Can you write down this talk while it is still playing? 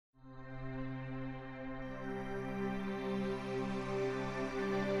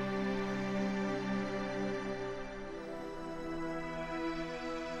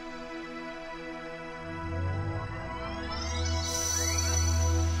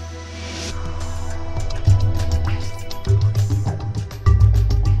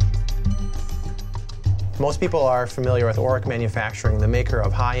Most people are familiar with Oreck Manufacturing, the maker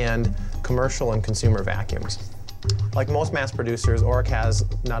of high-end commercial and consumer vacuums. Like most mass producers, Oreck has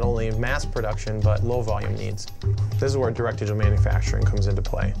not only mass production, but low volume needs. This is where direct digital manufacturing comes into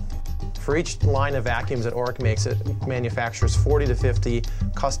play. For each line of vacuums that Oreck makes, it manufactures 40 to 50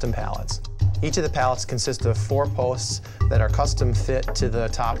 custom pallets. Each of the pallets consists of 4 posts that are custom fit to the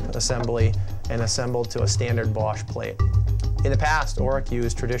top assembly and assembled to a standard Bosch plate. In the past, Oreck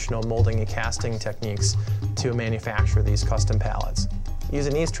used traditional molding and casting techniques to manufacture these custom pallets.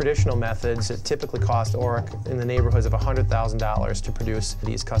 Using these traditional methods, it typically cost Oreck in the neighborhoods of $100,000 to produce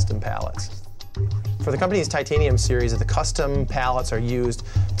these custom pallets. For the company's titanium series, the custom pallets are used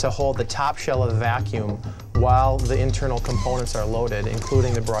to hold the top shell of the vacuum while the internal components are loaded,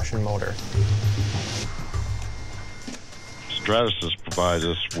 including the brush and motor. Stratasys provides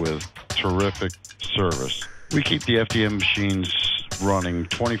us with terrific service. We keep the FDM machines running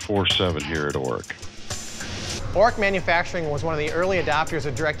 24/7 here at Oreck. Oreck Manufacturing was one of the early adopters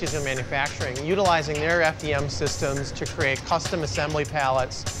of direct digital manufacturing, utilizing their FDM systems to create custom assembly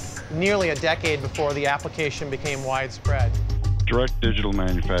pallets nearly a decade before the application became widespread. Direct digital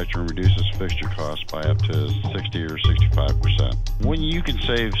manufacturing reduces fixture costs by up to 60 or 65%. When you can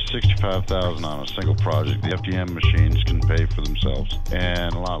save $65,000 on a single project, the FDM machines can pay for themselves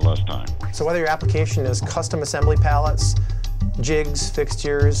and a lot less time. So whether your application is custom assembly pallets, jigs,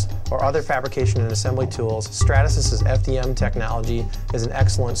 fixtures, or other fabrication and assembly tools, Stratasys' FDM technology is an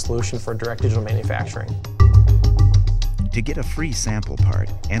excellent solution for direct digital manufacturing. To get a free sample part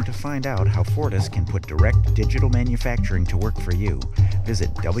and to find out how Fortus can put direct digital manufacturing to work for you,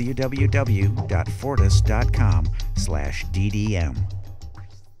 visit www.fortus.com/ddm.